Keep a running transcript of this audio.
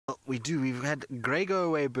we do. We've had grey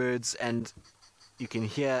go-away birds, and you can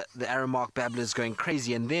hear the arrow-marked babblers going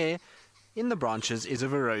crazy. And there, in the branches, is a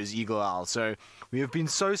Verreaux eagle owl. So we have been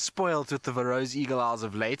so spoiled with the Verreaux eagle owls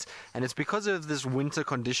of late, and it's because of this winter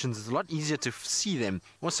conditions. It's a lot easier to see them.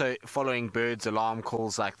 Also, following birds' alarm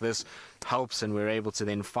calls like this helps, and we're able to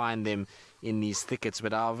then find them in these thickets.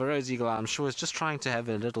 But our Verreaux eagle owl, I'm sure, is just trying to have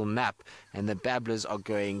a little nap, and the babblers are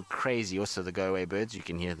going crazy. Also, the go-away birds, you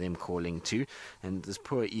can hear them calling too. And this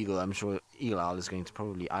poor eagle, I'm sure eagle owl is going to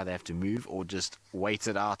probably either have to move or just wait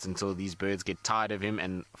it out until these birds get tired of him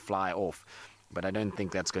and fly off. But I don't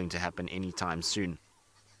think that's going to happen anytime soon.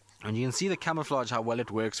 And you can see the camouflage, how well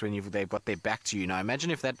it works when they've got their back to you. Now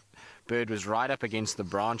imagine if that bird was right up against the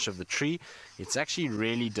branch of the tree. It's actually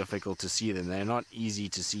really difficult to see them. They're not easy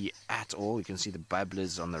to see at all. You can see the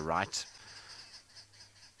babblers on the right.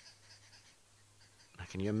 Now,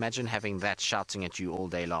 can you imagine having that shouting at you all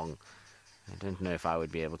day long? I don't know if I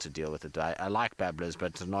would be able to deal with it. I like babblers,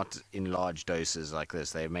 but not in large doses like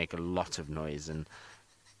this. They make a lot of noise, and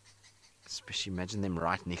especially imagine them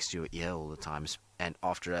right next to your ear all the time. And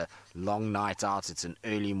after a long night out, it's an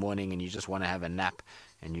early morning and you just want to have a nap,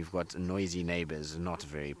 and you've got noisy neighbors. Not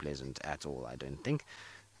very pleasant at all, I don't think.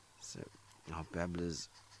 So our babblers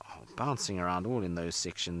are bouncing around all in those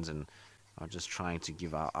sections and are just trying to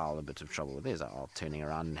give our owl a bit of trouble. There's our owl turning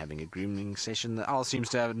around and having a grooming session. The owl seems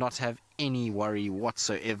to not have any worry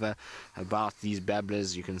whatsoever about these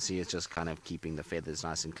babblers. You can see it's just kind of keeping the feathers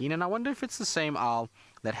nice and clean. And I wonder if it's the same owl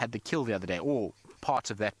that had the kill the other day, or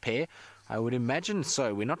part of that pair. I would imagine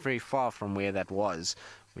so. We're not very far from where that was.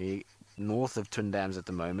 We're north of Twin Dams at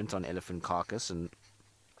the moment on Elephant Carcass, and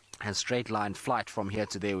a straight line flight from here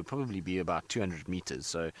to there would probably be about 200 meters.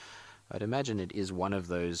 So I'd imagine it is one of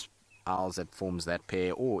those owls that forms that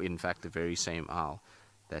pair, or in fact the very same owl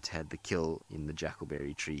that had the kill in the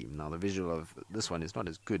jackalberry tree. Now the visual of this one is not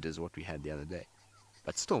as good as what we had the other day,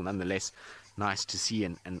 but still nonetheless nice to see,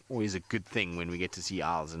 and always a good thing when we get to see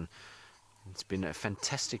owls. And it's been a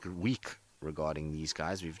fantastic week regarding these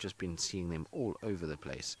guys. We've just been seeing them all over the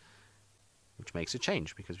place, which makes a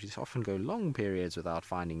change because we often go long periods without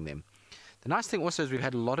finding them. The nice thing also is we've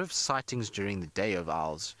had a lot of sightings during the day of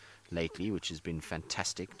owls lately, which has been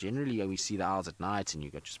fantastic. Generally we see the owls at night and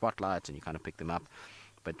you've got your spotlight and you kind of pick them up,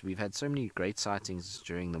 but we've had so many great sightings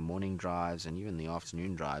during the morning drives and even the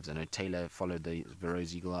afternoon drives. I know Taylor followed the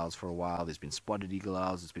Verreaux eagle owls for a while. There's been spotted eagle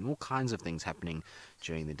owls. There's been all kinds of things happening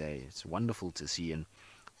during the day. It's wonderful to see, and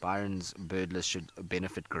Byron's bird list should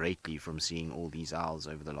benefit greatly from seeing all these owls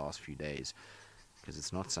over the last few days, because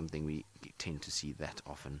it's not something we tend to see that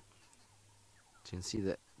often. So you can see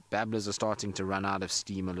that babblers are starting to run out of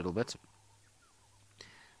steam a little bit.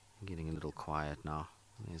 Getting a little quiet now.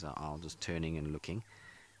 There's our owl just turning and looking.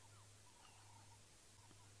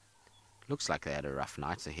 Looks like they had a rough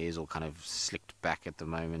night. The hair's all kind of slicked back at the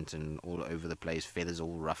moment and all over the place, feathers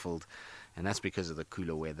all ruffled, and that's because of the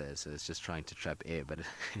cooler weather. So it's just trying to trap air, but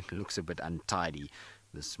it looks a bit untidy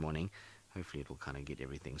this morning. Hopefully it will kind of get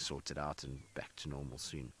everything sorted out and back to normal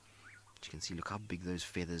soon. But you can see, look how big those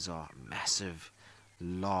feathers are. Massive,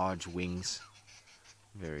 large wings.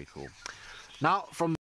 Very cool. Now from